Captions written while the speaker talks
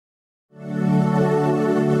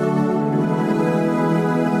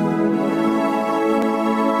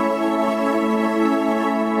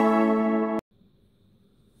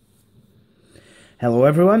Hello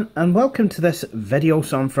everyone, and welcome to this Video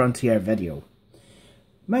Sans Frontier video.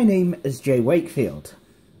 My name is Jay Wakefield,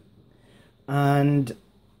 and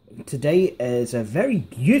today is a very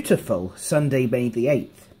beautiful Sunday, May the 8th.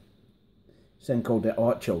 Cinco de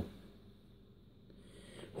Ocho.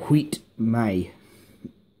 Wheat May.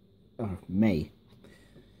 Or May.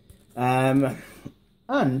 And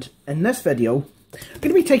in this video, I'm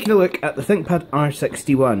going to be taking a look at the ThinkPad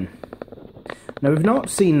R61. Now, we've not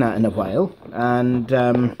seen that in a while, and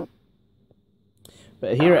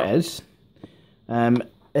but here it is.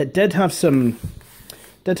 It did have some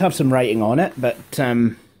writing on it, but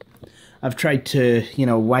I've tried to,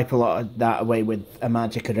 wipe a lot of that away with a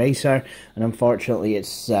magic eraser, and unfortunately,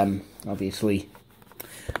 it's obviously,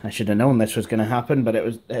 I should have known this was going to happen, but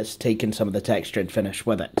it's taken some of the textured finish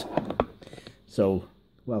with it. So,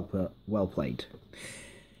 well played.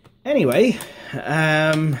 Anyway,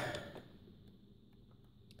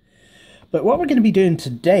 but what we're going to be doing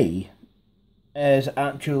today is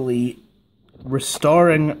actually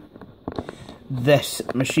restoring this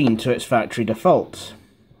machine to its factory defaults.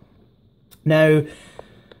 Now,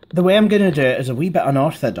 the way I'm going to do it is a wee bit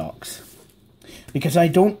unorthodox, because I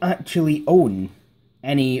don't actually own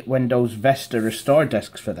any Windows Vista restore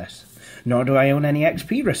discs for this, nor do I own any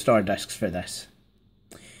XP restore discs for this.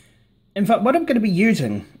 In fact, what I'm going to be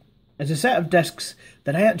using is a set of discs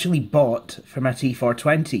that I actually bought for my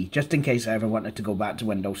T420, just in case I ever wanted to go back to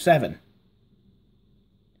Windows 7.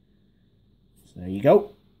 So there you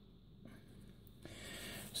go.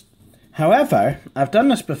 However, I've done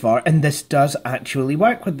this before, and this does actually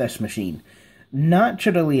work with this machine.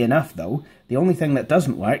 Naturally enough, though, the only thing that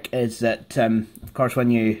doesn't work is that, of course, when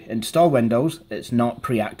you install Windows, it's not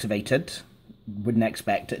pre-activated. Wouldn't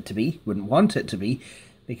expect it to be, wouldn't want it to be,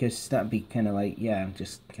 because that'd be kind of like,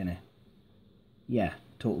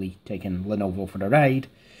 totally taking Lenovo for the ride.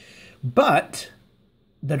 But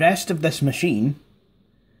the rest of this machine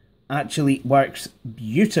actually works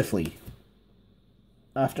beautifully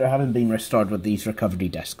after having been restored with these recovery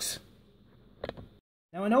discs.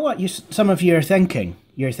 Now, I know what some of you are thinking.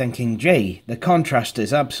 You're thinking, Jay, the contrast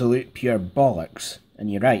is absolute pure bollocks.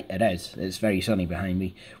 And you're right, it is. It's very sunny behind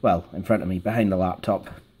me. Well, in front of me, behind the laptop.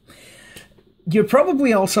 You're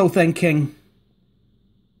probably also thinking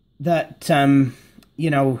that,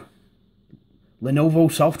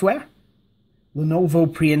 Lenovo software?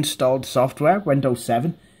 Lenovo pre-installed software, Windows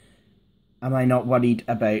 7? Am I not worried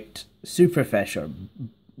about Superfish or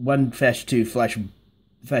One Fish, Two Fish,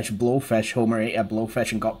 Blowfish, Homer ate a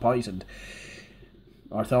blowfish and got poisoned?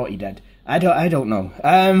 Or thought he did. I don't know.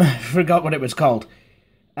 Forgot what it was called.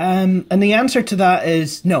 And the answer to that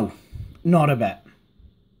is no, not a bit.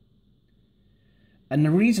 And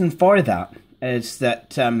the reason for that is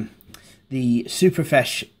that the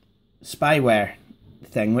Superfish spyware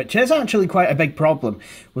thing, which is actually quite a big problem,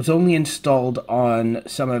 was only installed on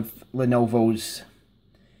some of Lenovo's,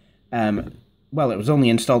 it was only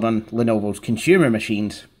installed on Lenovo's consumer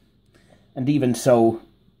machines, and even so,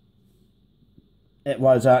 it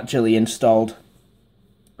was actually installed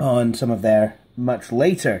on some of their much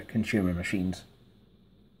later consumer machines.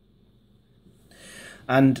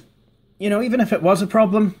 And, even if it was a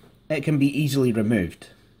problem, it can be easily removed.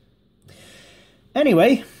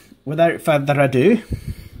 Anyway, without further ado, I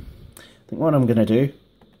think what I'm going to do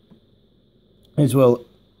is we'll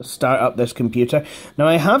start up this computer. Now,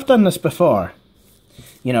 I have done this before,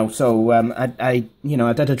 I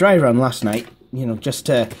did a dry run last night, just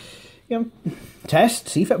to, test,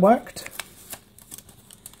 see if it worked.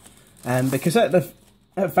 Because at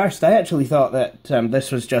first I actually thought that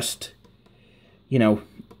this was just,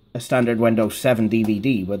 a standard Windows 7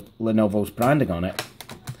 DVD with Lenovo's branding on it.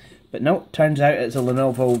 But no, turns out it's a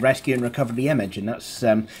Lenovo Rescue and Recovery image, and that's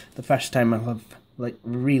the first time I've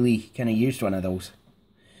really kind of used one of those.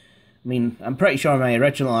 I mean, I'm pretty sure my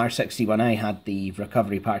original R61i had the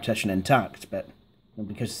recovery partition intact, but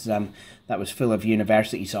because that was full of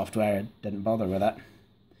university software, I didn't bother with it.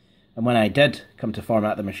 And when I did come to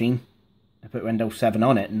format the machine, I put Windows 7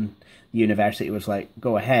 on it, and the university was like,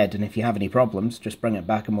 go ahead, and if you have any problems, just bring it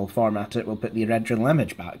back and we'll format it, we'll put the original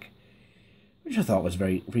image back. Which I thought was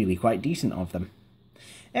really quite decent of them.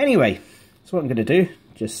 Anyway, that's what I'm going to do.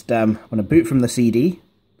 Just, I'm going to boot from the CD,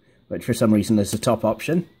 which for some reason is the top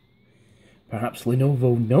option. Perhaps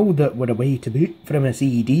Lenovo know that we're a way to boot from a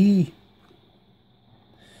CD.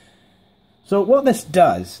 So what this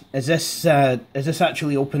does is this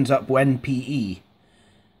actually opens up WinPE.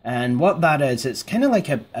 And what that is, it's kind of like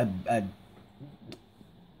a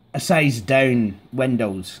size down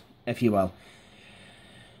Windows, if you will.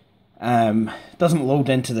 Doesn't load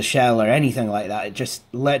into the shell or anything like that. It just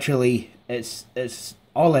literally, it's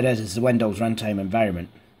all it is the Windows runtime environment.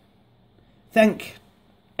 Think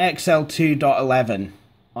XL 2.11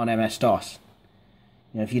 on MS-DOS.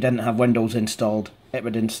 You know, if you didn't have Windows installed, it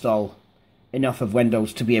would install enough of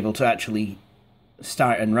Windows to be able to actually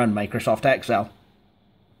start and run Microsoft Excel.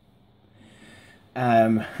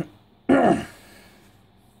 But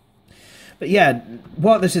yeah,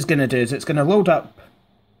 what this is going to do is it's going to load up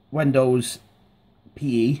Windows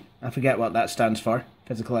PE. I forget what that stands for.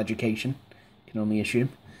 Physical Education. Can only assume.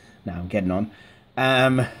 No, I'm getting on.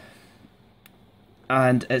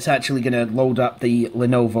 And it's actually going to load up the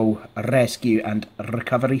Lenovo Rescue and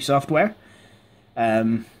Recovery software.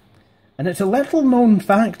 And it's a little known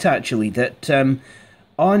fact, actually, that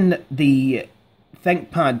on the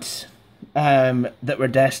ThinkPads that were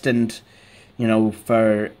destined, you know,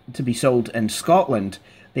 to be sold in Scotland,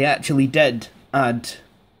 they actually did add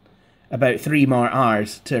about 3 more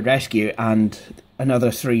R's to Rescue and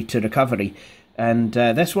another 3 to Recovery. And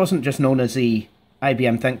this wasn't just known as the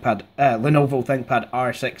Lenovo ThinkPad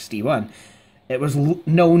R61. It was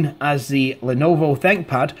known as the Lenovo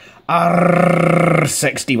ThinkPad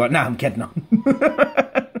R61. Nah, I'm kidding on.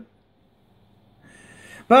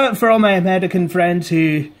 But for all my American friends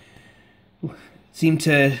who seem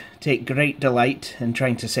to take great delight in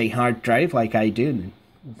trying to say hard drive like I do, and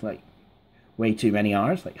it's like way too many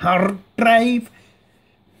R's, like hard drive.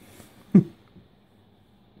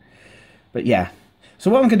 But yeah. So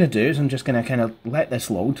what I'm going to do is I'm just going to kind of let this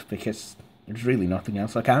load, because there's really nothing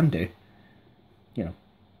else I can do. You know.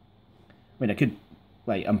 I mean, I could,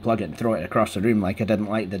 like, unplug it and throw it across the room like I didn't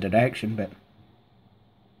like the direction, but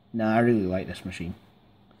nah, I really like this machine.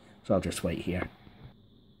 So I'll just wait here.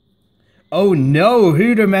 Oh no!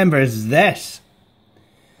 Who remembers this?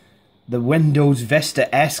 The Windows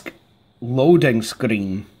Vista-esque loading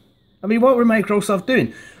screen. I mean, what were Microsoft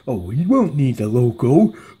doing? Oh, you won't need a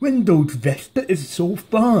logo. Windows Vista is so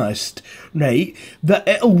fast, right, that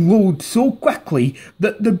it'll load so quickly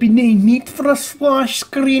that there'll be no need for a splash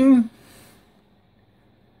screen.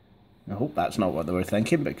 I hope that's not what they were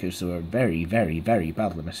thinking, because they were very, very, very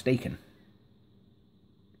badly mistaken.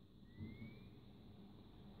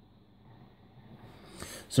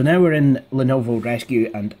 So now we're in Lenovo Rescue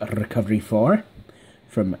and Recovery 4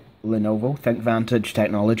 from Lenovo ThinkVantage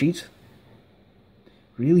Technologies.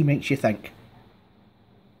 Really makes you think.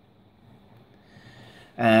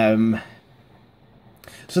 So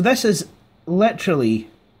this is literally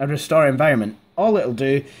a restore environment. All it'll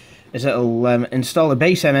do is it'll install a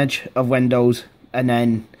base image of Windows, and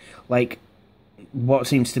then, like what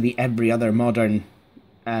seems to be every other modern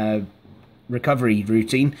recovery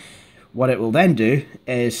routine, what it will then do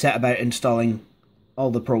is set about installing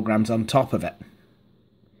all the programs on top of it.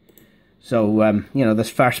 So, you know,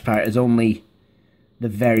 this first part is only the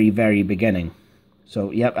very, very beginning.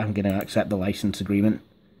 So, yep, I'm going to accept the license agreement.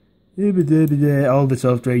 All the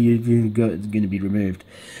software you've got is going to be removed.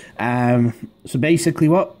 So basically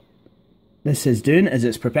what this is doing is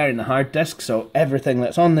it's preparing the hard disk, so everything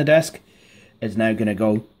that's on the disk is now going to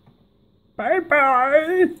go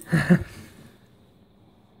bye-bye.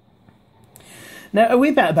 Now, a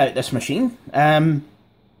wee bit about this machine. I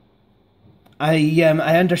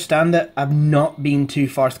understand that I've not been too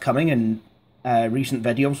forthcoming in recent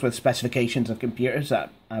videos with specifications of computers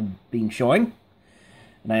that I've been showing,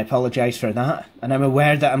 and I apologise for that. And I'm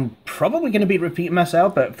aware that I'm probably going to be repeating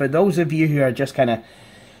myself, but for those of you who are just kind of,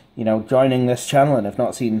 you know, joining this channel and have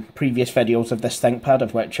not seen previous videos of this ThinkPad,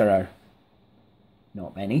 of which there are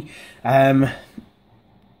not many, I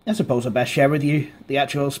suppose I'd best share with you the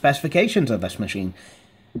actual specifications of this machine.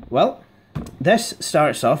 Well, this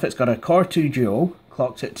starts off, it's got a Core 2 Duo,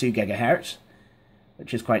 clocked at 2 GHz,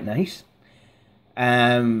 which is quite nice.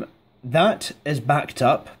 That is backed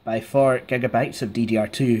up by 4 GB of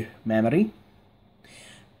DDR2 memory.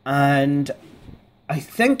 And I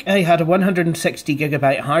think I had a 160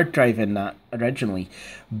 GB hard drive in that originally,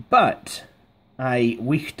 but I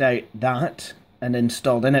weaked out that and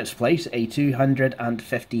installed in its place a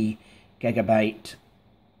 250 GB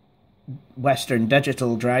Western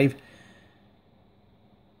Digital drive,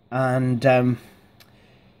 and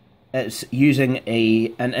it's using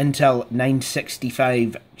an Intel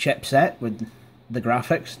 965 chipset with the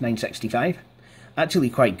graphics 965. Actually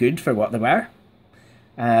quite good for what they were,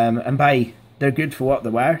 and by they're good for what they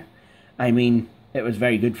were, I mean it was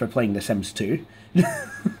very good for playing The Sims 2,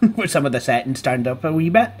 where some of the settings turned up a wee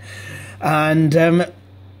bit. And it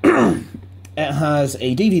has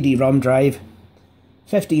a DVD-ROM drive,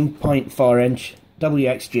 15.4-inch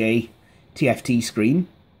WXGA TFT screen,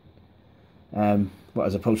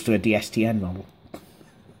 as opposed to a DSTN model.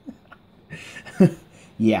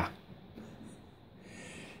 Yeah.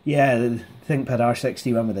 Yeah, the ThinkPad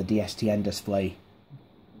R61 with a DSTN display.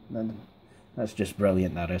 That's just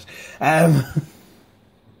brilliant, that is.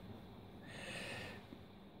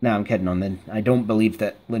 No, I'm kidding on then. I don't believe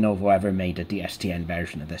that Lenovo ever made a DSTN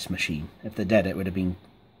version of this machine. If they did, it would have been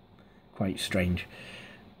quite strange.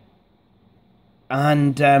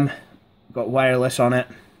 And got wireless on it.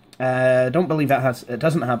 Don't believe it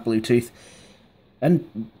doesn't have Bluetooth.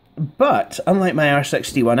 But unlike my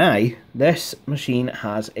R61i, this machine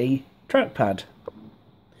has a trackpad.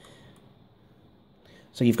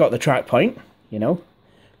 So you've got the track point, you know,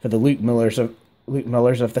 for the Luke Millers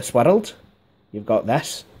of this world. You've got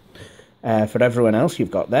this. For everyone else,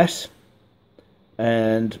 you've got this.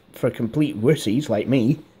 And for complete wussies like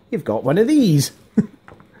me, you've got one of these.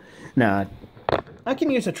 Nah, I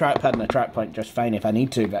can use a trackpad and a track point just fine if I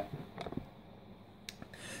need to, but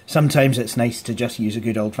sometimes it's nice to just use a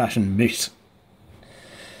good old-fashioned mouse.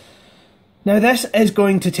 Now this is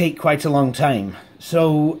going to take quite a long time,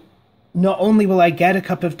 so not only will I get a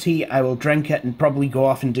cup of tea, I will drink it and probably go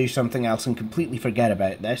off and do something else and completely forget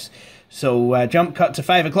about this. So jump cut to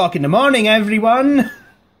 5 o'clock in the morning, everyone!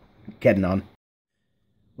 Kidding on.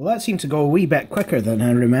 Well, that seemed to go a wee bit quicker than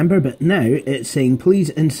I remember, but now it's saying please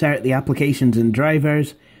insert the applications and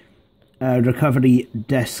drivers, recovery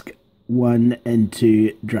disk 1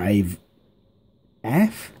 into drive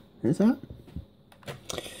F? Is that?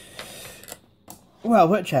 Well,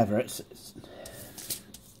 whichever. It's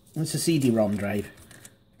a CD-ROM drive.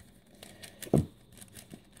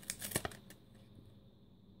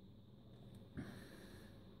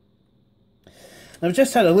 I've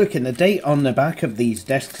just had a look, and the date on the back of these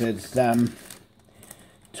discs is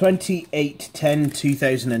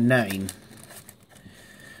 28/10/2009.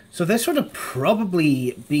 So this would have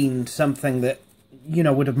probably been something that, you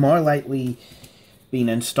know, would have more likely been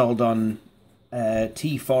installed on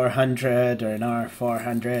T400 or an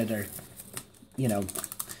R400 or, you know,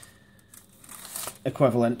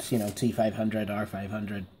 equivalent, you know, T500,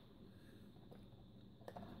 R500.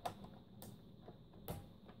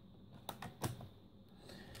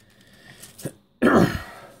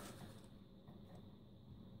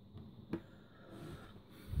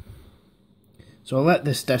 So I'll let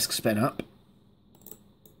this disc spin up.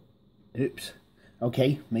 Oops.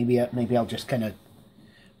 Okay, maybe I'll just kind of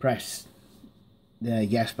press the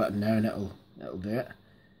yes button now and it'll do it.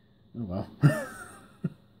 Oh well.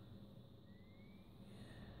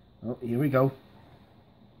 Oh, here we go.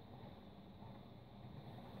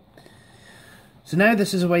 So now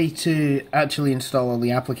this is a way to actually install all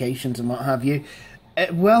the applications and what have you.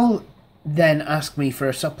 It will then ask me for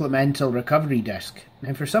a supplemental recovery disk.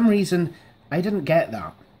 Now for some reason I didn't get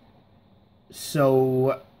that.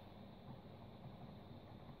 So,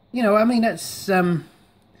 you know, I mean, it's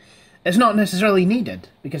not necessarily needed,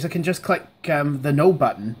 because I can just click the no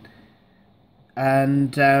button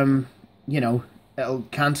and, you know, it'll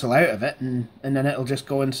cancel out of it and then it'll just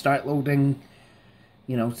go and start loading,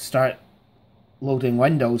 you know, start loading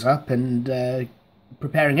Windows up and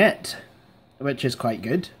preparing it, which is quite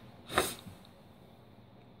good.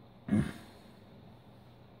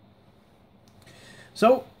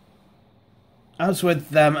 So, as with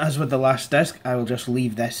the last disk, I will just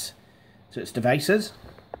leave this to its devices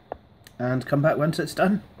and come back once it's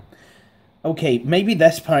done. Okay, maybe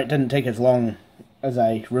this part didn't take as long as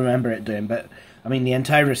I remember it doing, but I mean the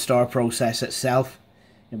entire restore process itself,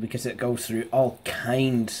 you know, because it goes through all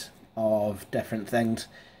kinds of different things,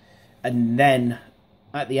 and then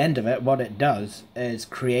at the end of it, what it does is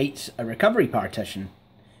creates a recovery partition.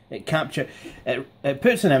 It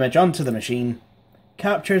puts an image onto the machine,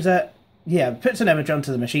 captures it, puts an image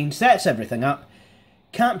onto the machine, sets everything up,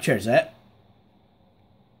 captures it,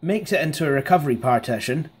 makes it into a recovery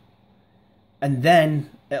partition, and then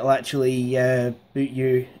it'll actually boot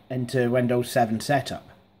you into Windows 7 setup.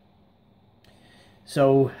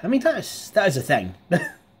 So, I mean, that is a thing.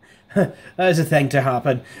 That is a thing to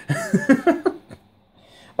happen. But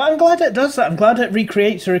I'm glad it does that. I'm glad it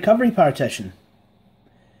recreates a recovery partition.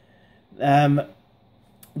 The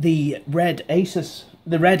red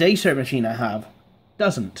Acer machine I have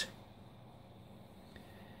doesn't.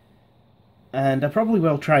 And I probably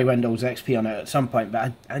will try Windows XP on it at some point,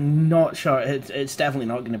 but I'm not sure. It's definitely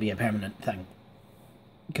not going to be a permanent thing.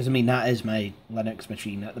 Because, I mean, that is my Linux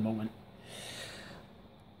machine at the moment.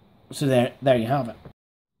 So there you have it.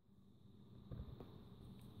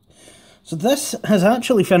 So this has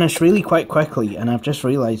actually finished really quite quickly, and I've just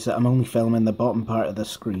realised that I'm only filming the bottom part of the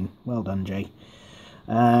screen. Well done, Jay.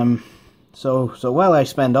 So while I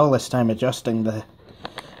spend all this time adjusting the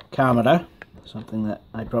camera, something that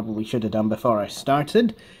I probably should have done before I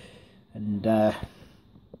started, and there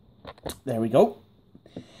we go.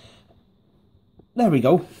 there we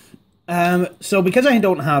go. So because I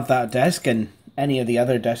don't have that disk, and any of the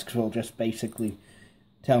other disks will just basically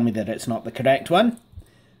tell me that it's not the correct one,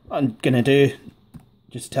 what I'm going to do,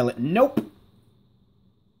 just tell it nope.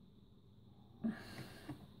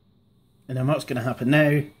 And then what's going to happen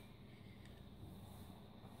now,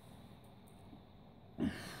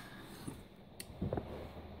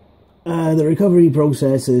 the recovery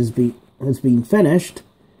process has been finished.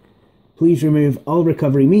 Please remove all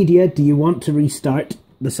recovery media. Do you want to restart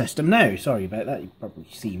the system now? Sorry about that, you probably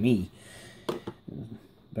see me.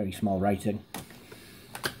 Very small writing.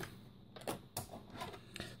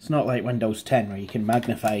 It's not like Windows 10 where you can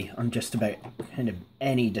magnify on just about kind of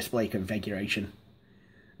any display configuration.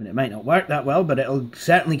 And it might not work that well, but it'll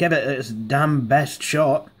certainly give it its damn best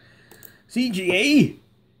shot. CGA?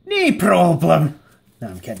 No problem! No,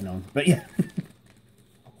 I'm kidding on, but yeah.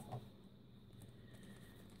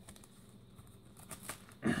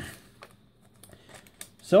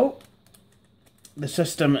 So, the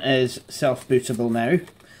system is self-bootable now,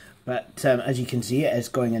 but as you can see, it is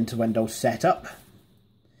going into Windows Setup.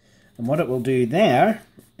 And what it will do there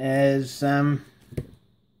is, yeah,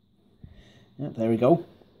 there we go.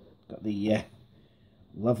 Got the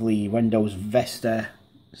lovely Windows Vista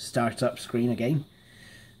startup screen again.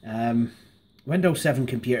 Windows 7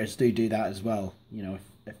 computers do that as well, you know,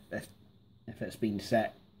 if it's been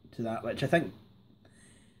set to that, which I think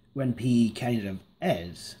WinP kind of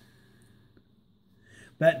is.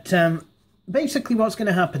 But basically what's going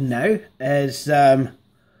to happen now is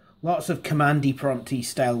lots of commandy prompty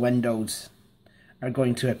style windows are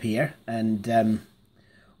going to appear, and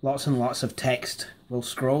lots of text will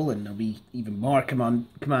scroll, and there'll be even more command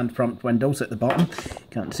prompt windows at the bottom.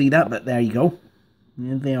 Can't see that, but there you go.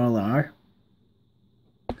 There they all are.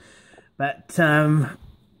 But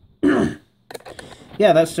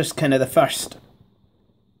yeah, that's just kind of the first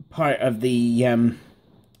part of the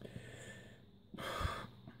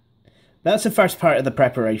that's the first part of the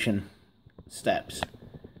preparation steps.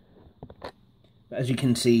 But as you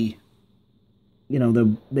can see, you know,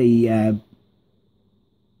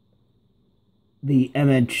 the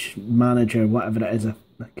image manager, whatever it is, I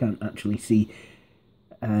can't actually see.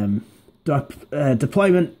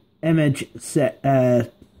 Deployment image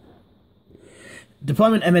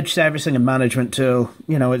servicing and management tool.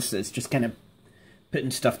 You know, it's just kind of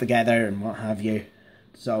putting stuff together and what have you.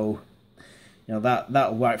 So, you know,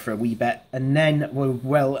 that'll work for a wee bit, and then we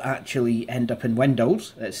will actually end up in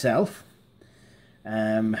Windows itself,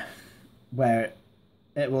 where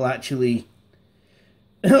it will actually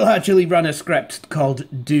run a script called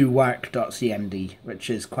dowork.cmd, which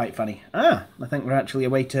is quite funny. I think we're actually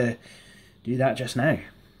a way to do that just now.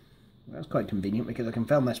 That's quite convenient because I can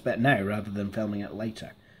film this bit now rather than filming it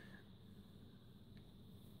later.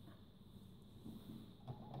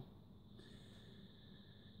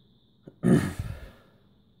 And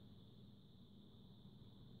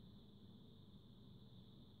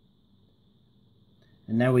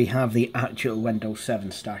now we have the actual Windows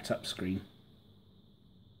 7 startup screen.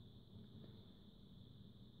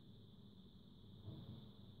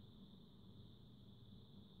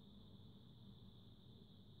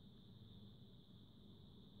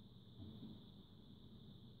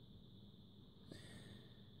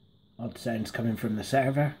 Odd sounds coming from the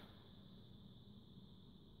server.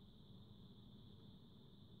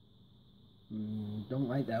 Don't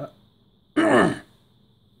like that.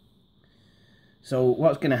 So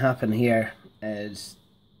what's going to happen here is,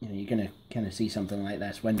 you know, you're going to kind of see something like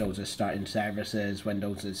this. Windows is starting services,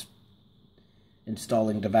 Windows is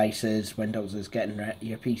installing devices, Windows is getting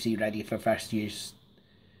your PC ready for first use,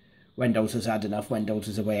 Windows has had enough, Windows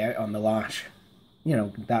is away out on the lash, you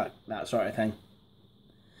know, that sort of thing.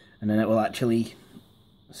 And then it will actually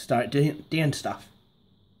start doing stuff.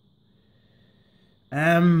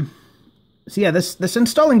 So yeah, this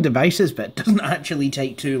installing devices bit doesn't actually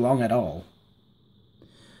take too long at all.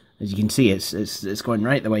 As you can see, it's going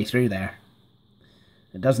right the way through there.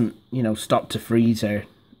 It doesn't, you know, stop to freeze or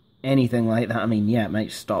anything like that. I mean, yeah, it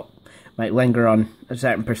might stop, might linger on a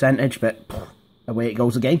certain percentage, but away it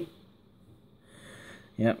goes again.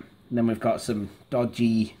 Yep. And then we've got some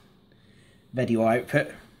dodgy video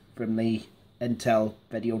output from the Intel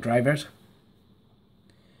video drivers.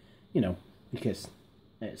 You know, because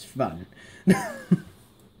it's fun.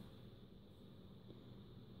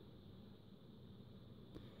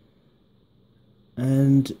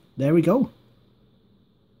 And there we go.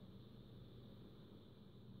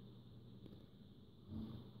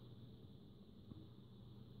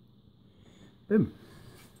 Boom.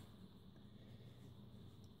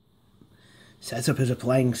 Setup is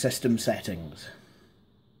applying system settings.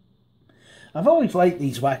 I've always liked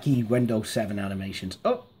these wacky Windows 7 animations.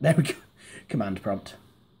 Oh, there we go. Command prompt.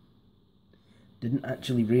 Didn't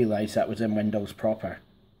actually realise that was in Windows proper.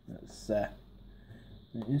 That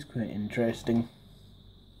is quite interesting.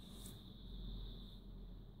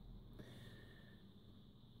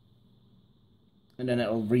 And then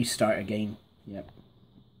it'll restart again. Yep.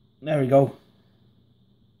 There we go.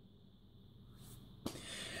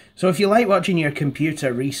 So if you like watching your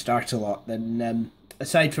computer restart a lot, then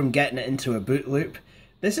aside from getting it into a boot loop,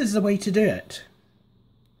 this is the way to do it.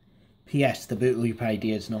 P.S. The boot loop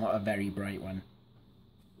idea is not a very bright one.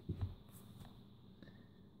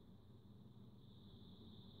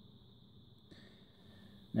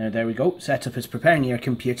 Now there we go, setup is preparing your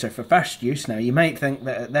computer for first use. Now you might think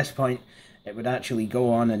that at this point it would actually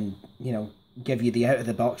go on and, you know, give you the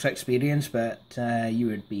out-of-the-box experience, but you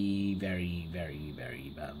would be very, very,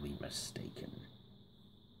 very badly mistaken.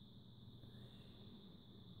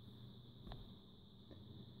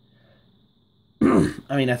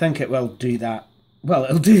 I mean, I think it will do that. Well,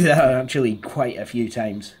 it'll do that actually quite a few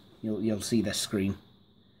times. You'll see this screen.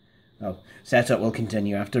 Oh, setup will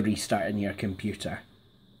continue after restarting your computer.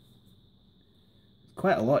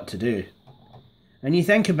 Quite a lot to do. And you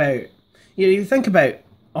think about, you think about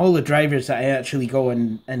all the drivers that I actually go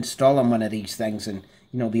and install on one of these things, and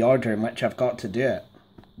you know the order in which I've got to do it.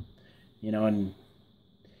 You know, and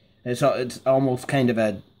it's almost kind of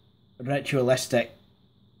a ritualistic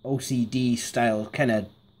OCD style kind of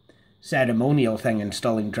ceremonial thing,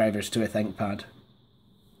 installing drivers to a ThinkPad.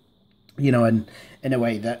 You know, and in a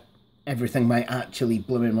way that everything might actually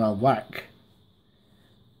blooming well work.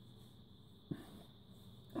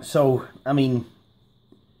 So, I mean,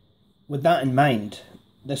 with that in mind,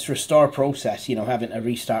 this restore process, you know, having to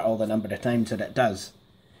restart all the number of times that it does,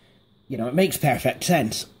 you know, it makes perfect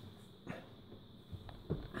sense.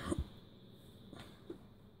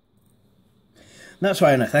 That's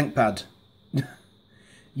why on a ThinkPad,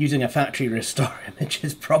 using a factory restore image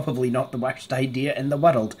is probably not the worst idea in the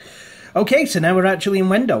world. Okay, so now we're actually in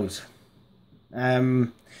Windows.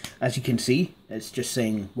 As you can see, it's just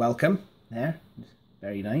saying welcome there.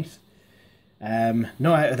 Very nice.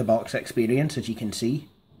 No out-of-the-box experience, as you can see.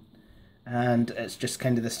 And it's just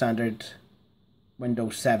kind of the standard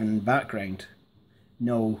Windows 7 background.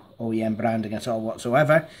 No OEM branding at all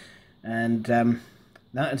whatsoever. And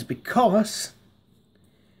that is because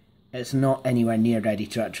it's not anywhere near ready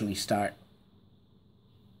to actually start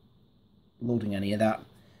loading any of that.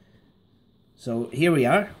 So here we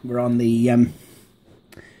are. We're on the...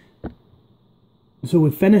 So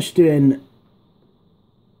we've finished doing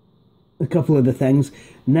a couple of the things.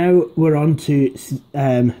 Now we're on to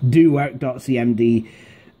dowork.cmd,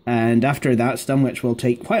 and after that's done, which will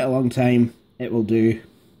take quite a long time, it will do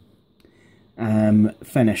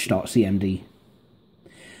finish.cmd.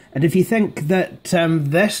 And if you think that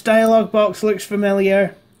this dialog box looks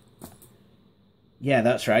familiar, yeah,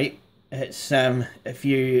 that's right. It's if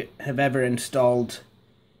you have ever installed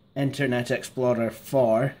Internet Explorer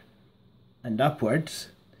 4 and upwards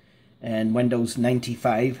in Windows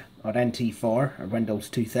 95 or NT4 or Windows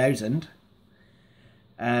 2000,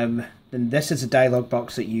 then this is a dialog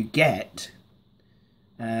box that you get,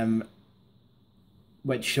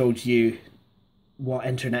 which shows you what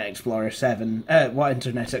Internet Explorer 7, what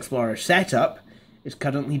Internet Explorer setup is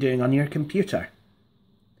currently doing on your computer.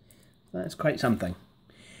 That's quite something.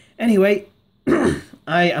 Anyway,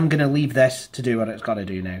 I am going to leave this to do what it's got to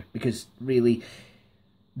do now, because really,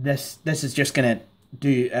 this is just going to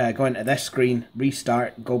do go into this screen,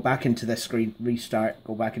 restart, go back into this screen, restart,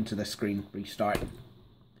 go back into this screen, restart.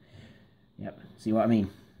 Yep, see what I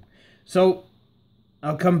mean? So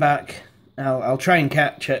I'll come back. I'll try and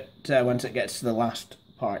catch it once it gets to the last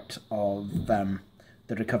part of the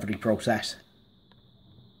recovery process.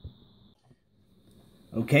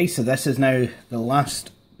 Okay, so this is now the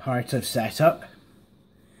last part of setup.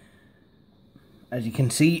 As you can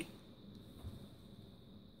see,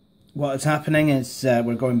 what is happening is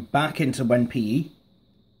we're going back into WinPE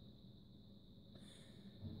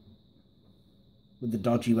with the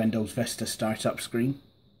dodgy Windows Vista startup screen.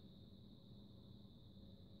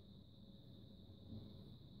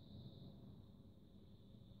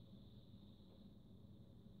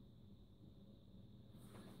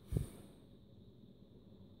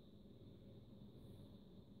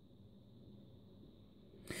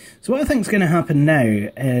 So what I think is going to happen now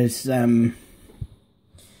is,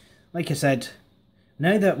 like I said,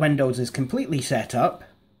 now that Windows is completely set up,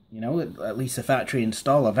 you know, at least a factory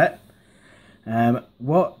install of it,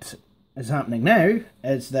 what is happening now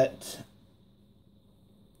is that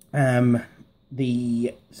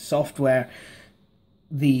the software,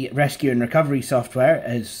 the rescue and recovery software,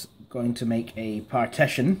 is going to make a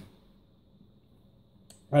partition,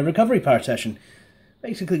 a recovery partition.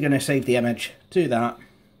 Basically going to save the image to that.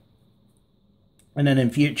 And then in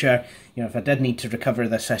future, you know, if I did need to recover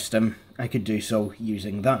the system, I could do so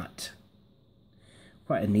using that.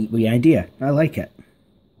 Quite a neat wee idea. I like it.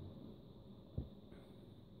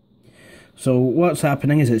 So what's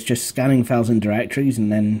happening is it's just scanning files and directories,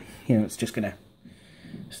 and then, you know, it's just going to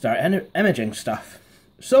start imaging stuff.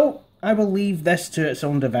 So I will leave this to its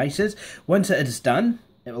own devices. Once it is done,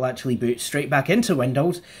 it will actually boot straight back into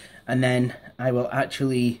Windows, and then I will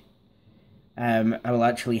actually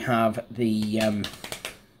have the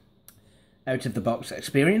out-of-the-box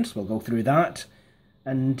experience. We'll go through that,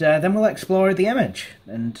 and then we'll explore the image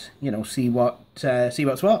and, you know, see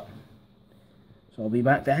what's what. So I'll be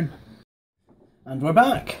back then. And we're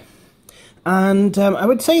back. And I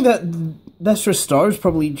would say that this restore's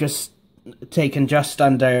probably just taken just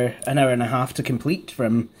under an hour and a half to complete,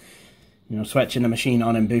 from, you know, switching the machine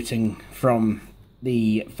on and booting from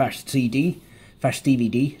the first DVD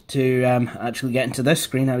to actually getting to this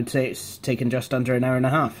screen. I would say it's taken just under an hour and a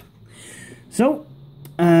half. So,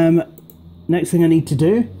 next thing I need to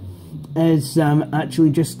do is actually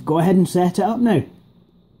just go ahead and set it up now.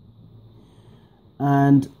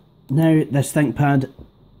 And now this ThinkPad,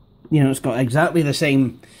 you know, it's got exactly the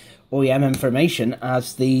same OEM information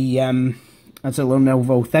as the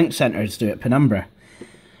Lenovo ThinkCenters do at Penumbra.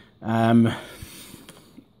 And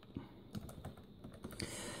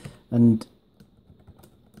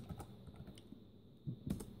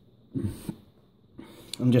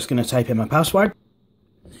I'm just going to type in my password,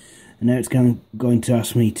 and now it's going to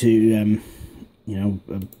ask me to, you know,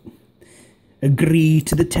 agree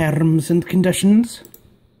to the terms and conditions.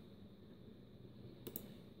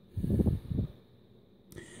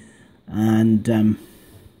 And I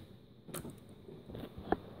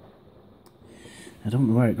don't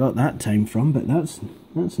know where it got that time from, but that's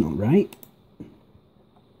not right.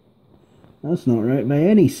 That's not right by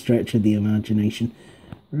any stretch of the imagination.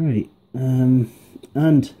 Right. And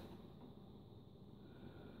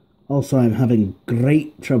also I'm having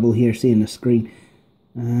great trouble here seeing the screen.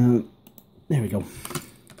 There we go.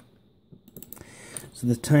 So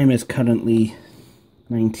the time is currently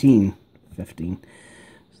 19:15.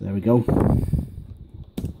 So there we go.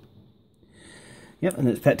 Yep, and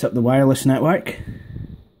it's picked up the wireless network.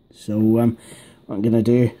 So what I'm going to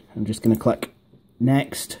do, I'm just going to click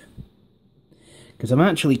next, because I'm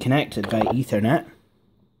actually connected by Ethernet.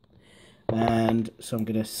 And so I'm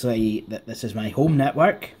going to say that this is my home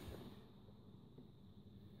network.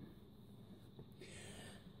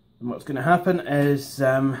 And what's going to happen is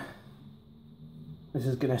this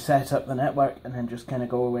is going to set up the network and then just kind of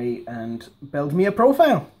go away and build me a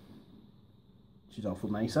profile, which is awful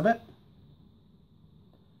nice of it.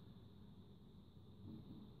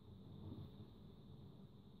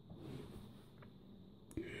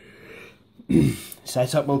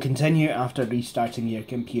 Setup will continue after restarting your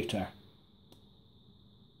computer.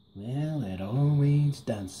 Well, it always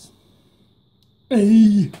does.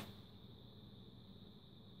 Hey.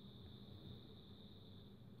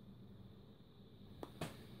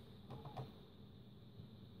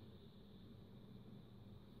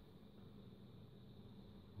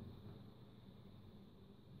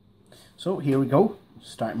 So here we go,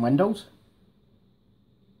 starting Windows.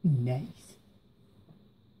 Nice.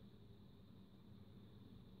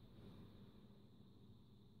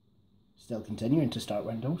 Still continuing to start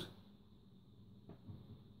Windows.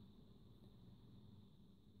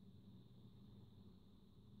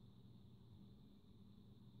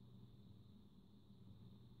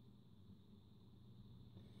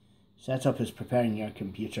 Setup is preparing your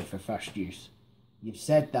computer for first use. You've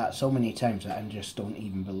said that so many times that I just don't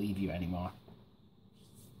even believe you anymore.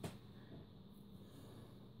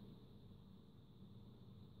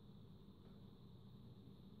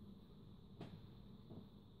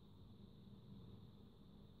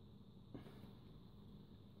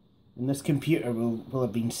 And this computer will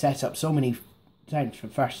have been set up so many times for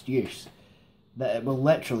first use that it will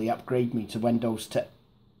literally upgrade me to Windows 10.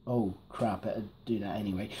 Oh crap, it'd do that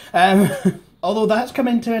anyway. Although that's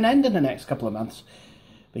coming to an end in the next couple of months,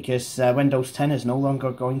 because Windows 10 is no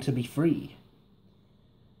longer going to be free.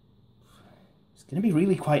 It's going to be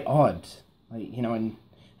really quite odd, like, you know, and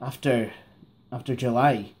after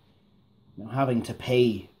July, you know, having to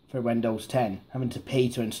pay for Windows 10, having to pay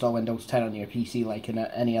to install Windows 10 on your PC like in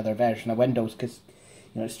any other version of Windows, because,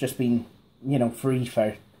 you know, it's just been, you know, free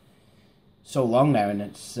for so long now, and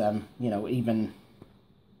it's you know, even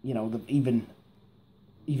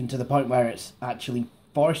to the point where it's actually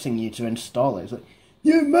forcing you to install it. It's like,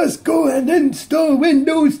 you must go and install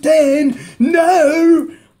Windows 10 now!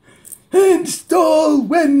 Install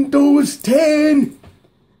Windows 10!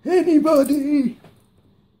 Anybody?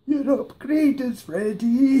 Your upgrade is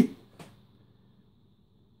ready.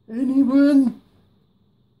 Anyone?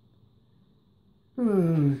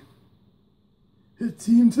 Oh, it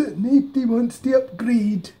seems that nobody wants to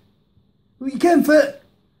upgrade. We can't fit.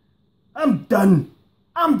 I'm done.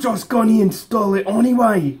 I'm just gonna install it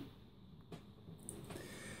anyway.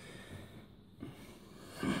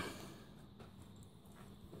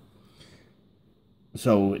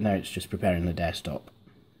 So now it's just preparing the desktop.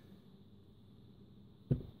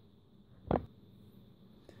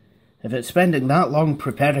 If it's spending that long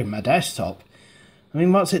preparing my desktop, I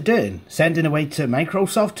mean, what's it doing? Sending away to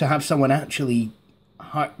Microsoft to have someone actually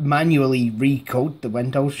manually recode the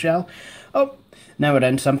Windows shell? Oh, now we're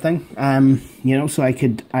in something. You know, so I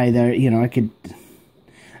could either, you know, I could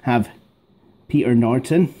have Peter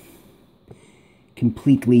Norton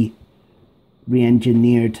completely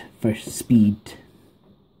re-engineered for speed.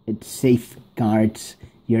 It safeguards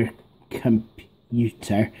your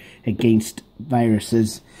computer against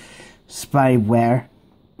viruses, spyware,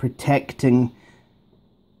 protecting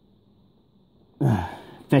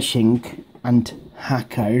phishing and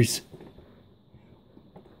hackers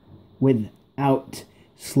without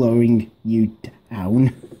slowing you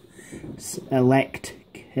down. Select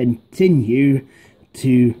continue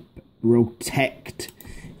to protect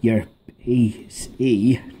your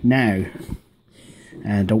PC now.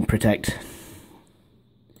 Don't protect.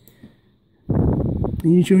 Are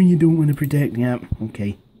you sure you don't want to protect? Yeah,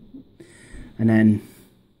 okay. And then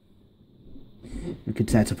we could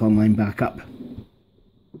set up online backup.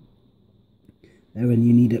 Now when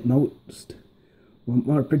you need it most. Want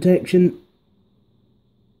more protection?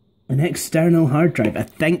 An external hard drive. A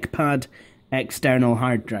ThinkPad external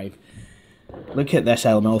hard drive. Look at this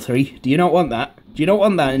LML3. Do you not want that? Do you not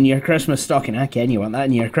want that in your Christmas stocking? I can, you want that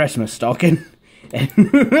in your Christmas stocking?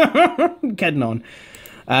 Kidding on.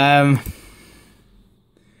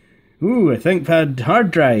 Ooh, a ThinkPad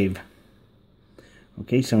hard drive.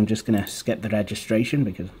 Okay, so I'm just going to skip the registration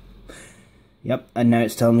because... Yep, and now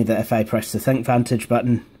it's telling me that if I press the ThinkVantage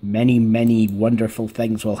button, many, many wonderful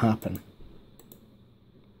things will happen.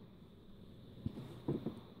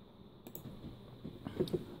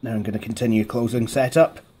 Now I'm going to continue closing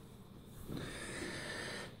setup.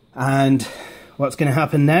 And what's going to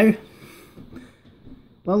happen now?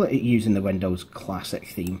 Well, it's using the Windows Classic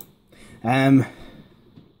theme. I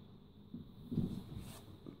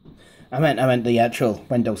meant the actual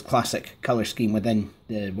Windows Classic colour scheme within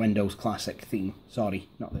the Windows Classic theme. Sorry,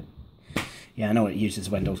 not the... Yeah, I know it uses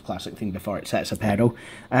Windows Classic theme before it sets up Hero.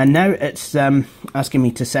 And now it's asking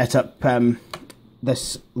me to set up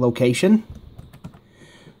this location.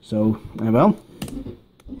 So, I will.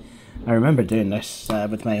 I remember doing this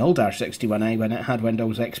with my old R61 when it had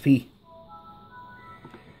Windows XP.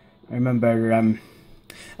 I remember...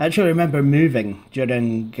 I actually remember moving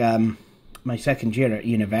during... my second year at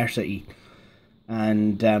university,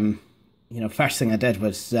 and you know, first thing I did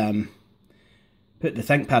was put the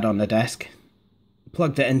ThinkPad on the desk,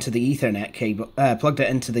 plugged it into the Ethernet cable, plugged it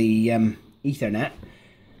into the Ethernet,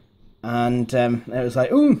 and it was like,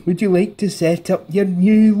 oh, would you like to set up your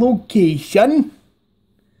new location?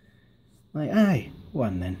 Like, aye,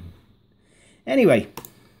 one then. Anyway,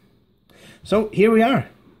 so here we are,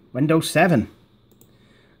 Windows 7,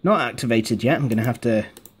 not activated yet. I'm gonna have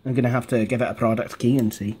to give it a product key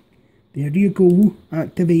and see. There you go,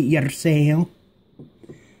 activate yourself.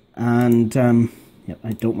 And, yep,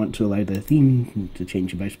 I don't want to allow the theme to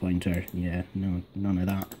change the mouse pointer. Yeah, no, none of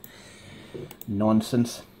that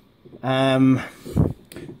nonsense. So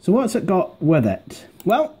what's it got with it?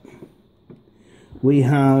 Well, we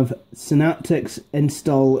have Synaptics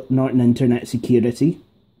install Norton Internet Security,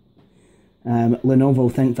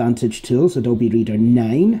 Lenovo ThinkVantage Tools, Adobe Reader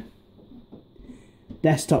 9,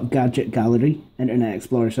 Desktop Gadget Gallery, Internet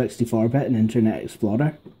Explorer 64-bit and Internet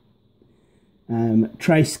Explorer.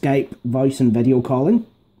 Try Skype voice and video calling.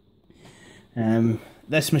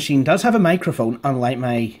 This machine does have a microphone, unlike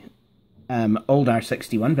my old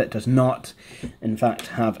R61, but it does not, in fact,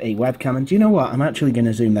 have a webcam. And do you know what? I'm actually going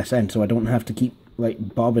to zoom this in so I don't have to keep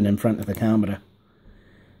like bobbing in front of the camera.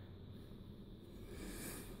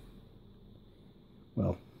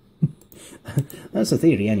 Well... That's a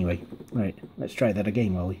theory anyway. Right, let's try that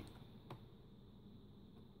again, will we?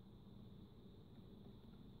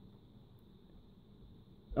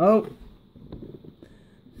 Oh!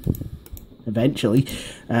 Eventually.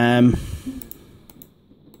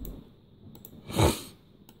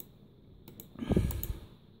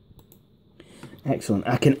 Excellent,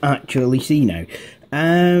 I can actually see now.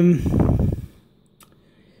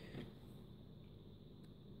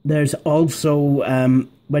 There's also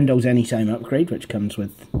Windows Anytime Upgrade, which comes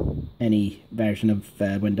with any version of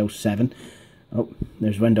Windows 7. Oh,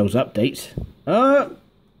 there's Windows Updates. Oh!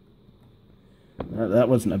 That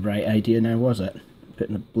wasn't a bright idea now, was it?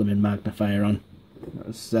 Putting a blooming magnifier on. That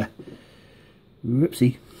was,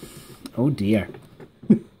 whoopsie. Oh dear.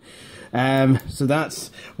 So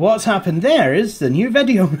that's... What's happened there is the new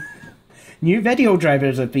video... new video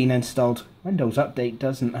drivers have been installed. Windows Update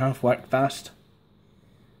doesn't half work fast.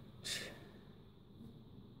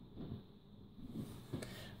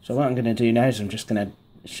 So what I'm going to do now is I'm just going to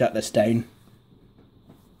shut this down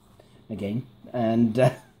again,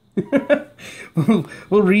 and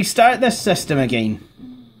we'll restart this system again.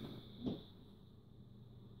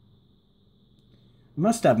 I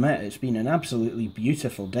must admit, it's been an absolutely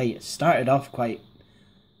beautiful day. It started off quite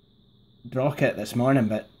rocket this morning,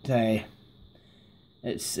 but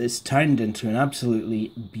it's turned into an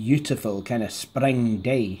absolutely beautiful kind of spring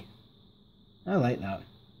day. I like that.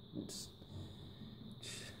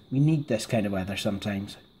 We need this kind of weather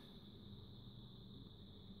sometimes,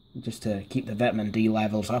 just to keep the vitamin D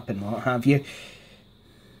levels up and what have you.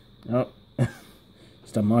 Oh,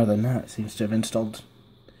 it's done more than that. It seems to have installed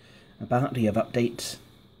a battery of updates.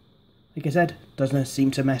 Like I said, doesn't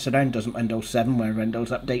seem to mess around, doesn't Windows 7 where Windows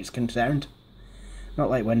Update's concerned. Not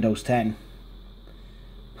like Windows 10.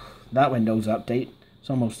 That Windows Update, it's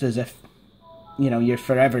almost as if, you know, you're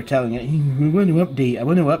forever telling it, I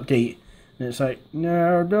want to update. And it's like,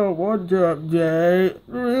 no, I don't want to update, I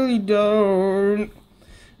really don't.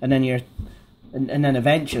 And then and then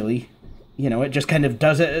eventually, you know, it just kind of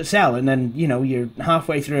does it itself, and then, you know, you're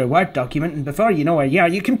halfway through a Word document, and before you know where you are,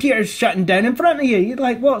 your computer's shutting down in front of you. You're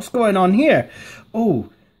like, what's going on here? Oh,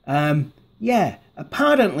 yeah,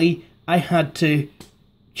 apparently I had to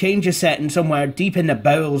change a setting somewhere deep in the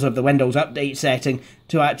bowels of the Windows Update setting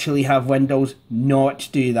to actually have Windows not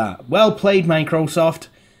do that. Well played, Microsoft.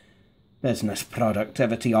 Business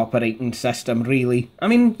productivity operating system, really. I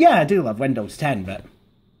mean, yeah, I do love Windows 10, but...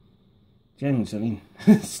 Jings, I mean,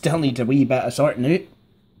 still needs a wee bit of sorting out.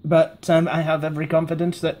 But I have every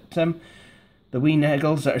confidence that the wee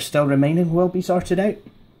niggles that are still remaining will be sorted out.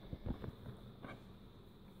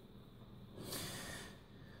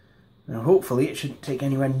 Now, hopefully it shouldn't take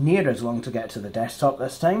anywhere near as long to get to the desktop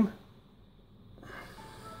this time.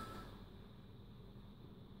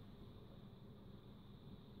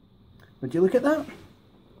 Would you look at that?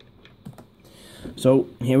 So,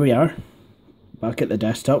 here we are. Back at the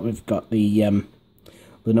desktop, we've got the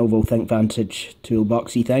Lenovo ThinkVantage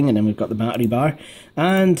toolboxy thing, and then we've got the battery bar.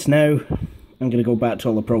 And now, I'm going to go back to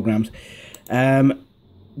all the programs.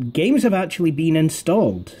 Games have actually been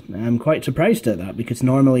installed. I'm quite surprised at that, because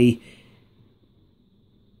normally...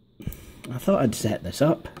 I thought I'd set this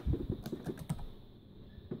up.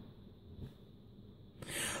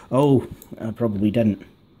 Oh, I probably didn't.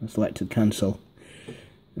 I selected cancel.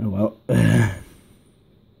 Oh well.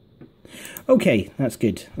 Okay, that's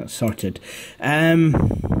good. That's sorted.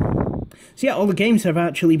 So yeah, all the games have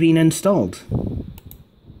actually been installed.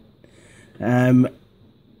 And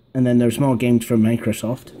then there's more games from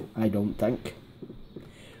Microsoft, I don't think.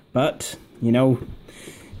 But, you know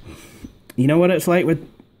what it's like with...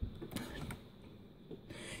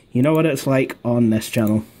 You know what it's like on this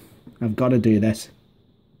channel. I've got to do this.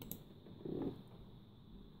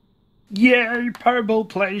 Yay, Purple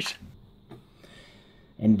Place!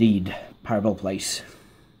 Indeed, Purple Place.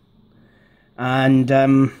 And,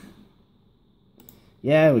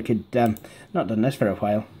 yeah, we could, not done this for a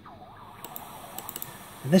while.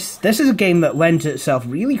 This is a game that lends itself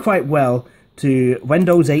really quite well to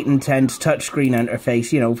Windows 8 and 10's touchscreen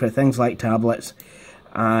interface, you know, for things like tablets.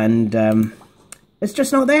 And, it's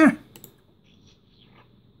just not there.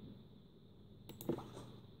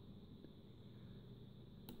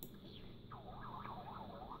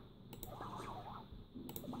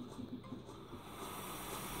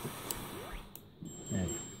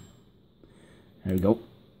 There we go.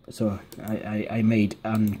 So I made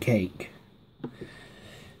cake.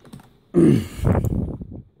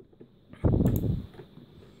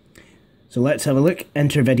 So let's have a look.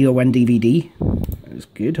 Enter video when DVD. That's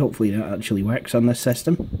good. Hopefully that actually works on this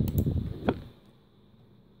system.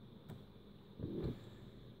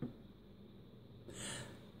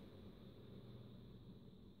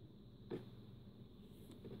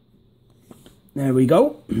 There we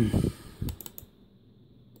go.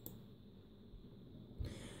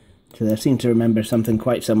 So I seem to remember something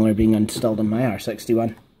quite similar being installed on my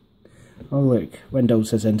R61. Oh look, Windows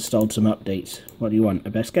has installed some updates. What do you want, a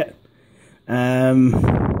biscuit? We've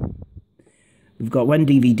got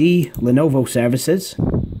WinDVD, Lenovo services,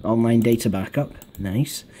 online data backup,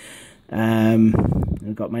 nice.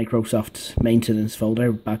 We've got Microsoft's maintenance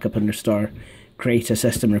folder, backup and restore, create a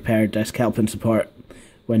system repair, disk help and support,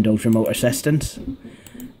 Windows remote assistance,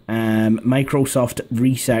 Microsoft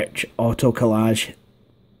Research Auto Collage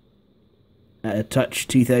Touch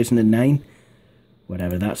 2009,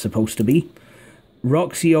 whatever that's supposed to be,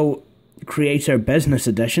 Roxio Creator Business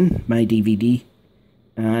Edition, my DVD,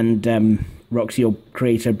 and Roxio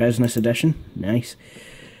Creator Business Edition, nice.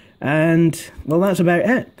 And, well, that's about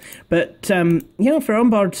it. But, you know, for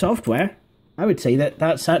onboard software, I would say that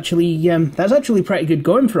that's actually pretty good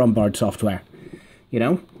going for onboard software. You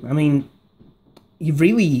know, I mean, you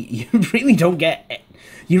really don't get it.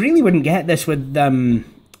 You really wouldn't get this with,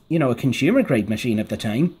 you know, a consumer grade machine at the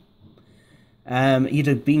time. You'd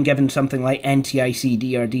have been given something like NTI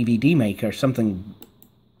CD or DVD Maker, something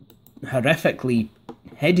horrifically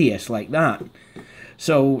hideous like that.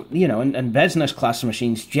 So, you know, and business class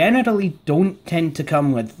machines generally don't tend to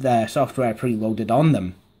come with software preloaded on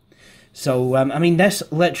them. So, I mean, this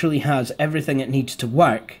literally has everything it needs to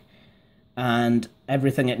work, and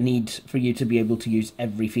everything it needs for you to be able to use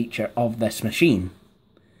every feature of this machine.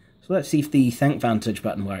 So let's see if the ThinkVantage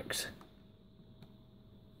button works.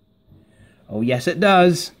 Oh yes it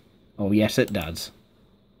does. Oh yes it does.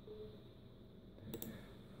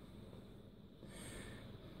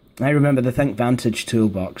 I remember the ThinkVantage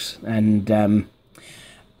toolbox, and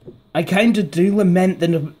I kind of do lament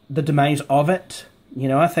the demise of it. You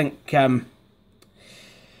know, I think it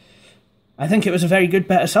was a very good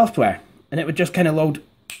bit of software, and it would just kind of load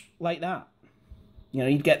like that. You know,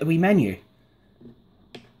 you'd get the wee menu.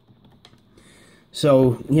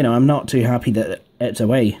 So, you know, I'm not too happy that it's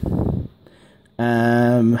away.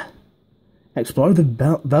 Explore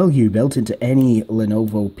the value built into any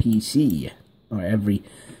Lenovo PC, or every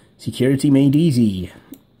security made easy.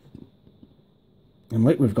 And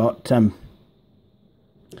look, we've got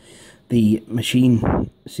the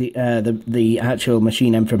machine, the actual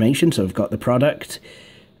machine information. So we've got the product,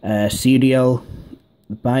 serial,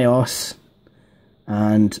 the BIOS,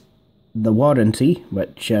 and the warranty,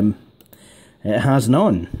 which it has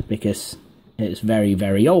none because it's very,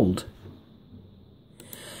 very old.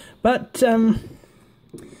 But there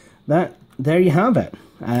you have it.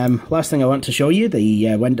 Last thing I want to show you,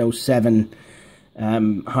 the Windows 7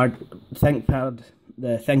 hard ThinkPad,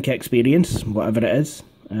 the Think Experience, whatever it is,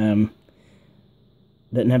 that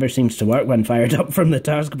never seems to work when fired up from the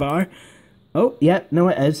taskbar. Oh, yeah, no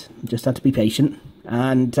it is. Just had to be patient.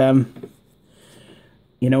 And,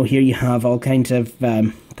 you know, here you have all kinds of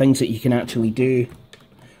things that you can actually do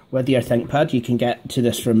with your ThinkPad. You can get to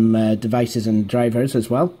this from devices and drivers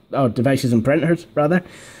as well. Oh, devices and printers, rather.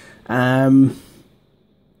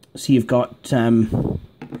 So you've got Lenovo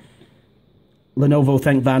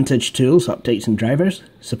ThinkVantage tools, updates and drivers,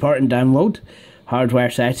 support and download, hardware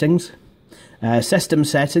settings, system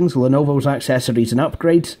settings, Lenovo's accessories and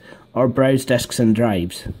upgrades, or browse disks and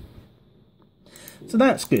drives. So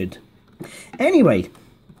that's good. Anyway,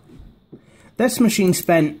 this machine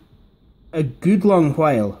spent a good long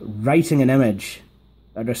while writing an image,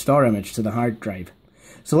 a restore image to the hard drive.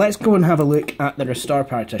 So let's go and have a look at the restore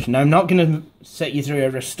partition. Now, I'm not going to set you through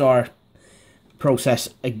a restore process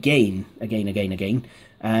again,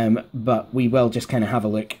 but we will just kind of have a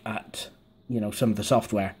look at, you know, some of the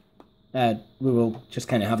software. We will just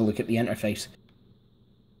kind of have a look at the interface.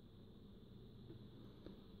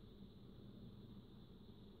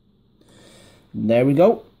 There we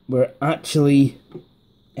go. We're actually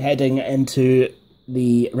heading into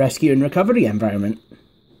the rescue and recovery environment.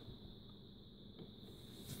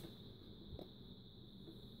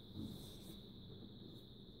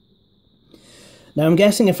 Now I'm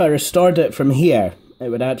guessing if I restored it from here, it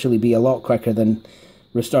would actually be a lot quicker than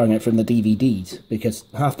restoring it from the DVDs, because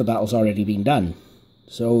half the battle's already been done.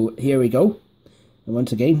 So here we go. And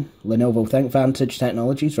once again, Lenovo ThinkVantage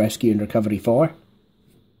Technologies Rescue and Recovery 4.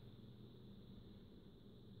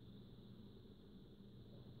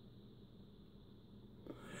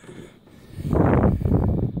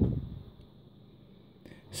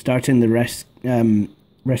 Starting the rescue and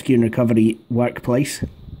recovery workplace.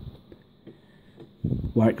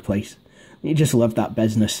 You just love that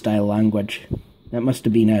business style language. That must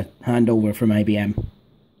have been a handover from IBM.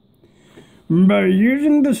 By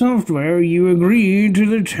using the software, you agree to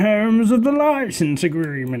the terms of the license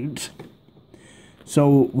agreement.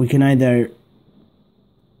 So we can either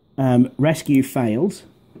rescue files.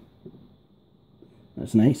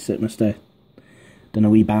 That's nice. It must have done a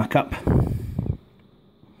wee backup.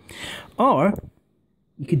 Or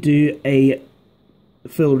you could do a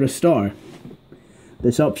full restore.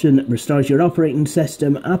 This option restores your operating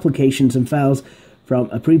system, applications and files from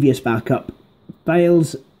a previous backup.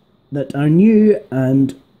 Files that are new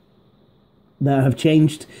and that have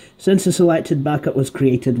changed since the selected backup was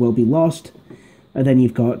created will be lost. And then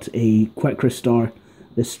you've got a quick restore.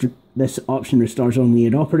 This option restores only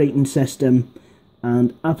an operating system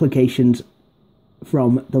and applications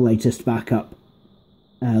from the latest backup,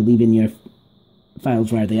 leaving your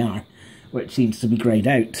files where they are, which seems to be greyed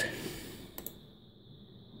out.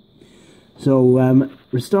 So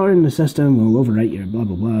restoring the system will overwrite your blah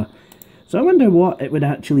blah blah. So I wonder what it would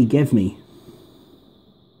actually give me.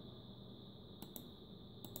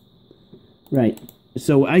 Right,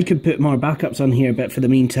 so I could put more backups on here, but for the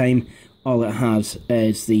meantime, all it has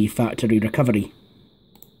is the factory recovery.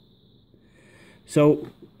 So,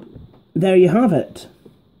 there you have it.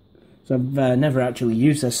 So I've never actually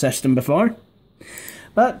used this system before,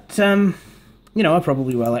 but, you know, I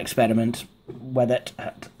probably will experiment with it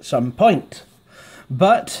at some point.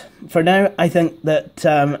 But, for now, I think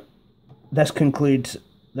that this concludes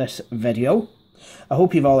this video. I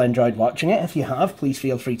hope you've all enjoyed watching it. If you have, please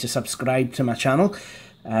feel free to subscribe to my channel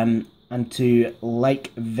and to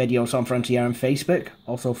like videos on Frontier on Facebook.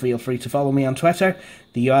 Also feel free to follow me on Twitter.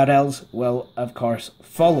 The URLs will, of course,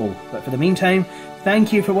 follow. But for the meantime,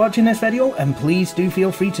 thank you for watching this video, and please do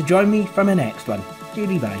feel free to join me for my next one.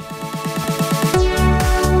 Goodbye.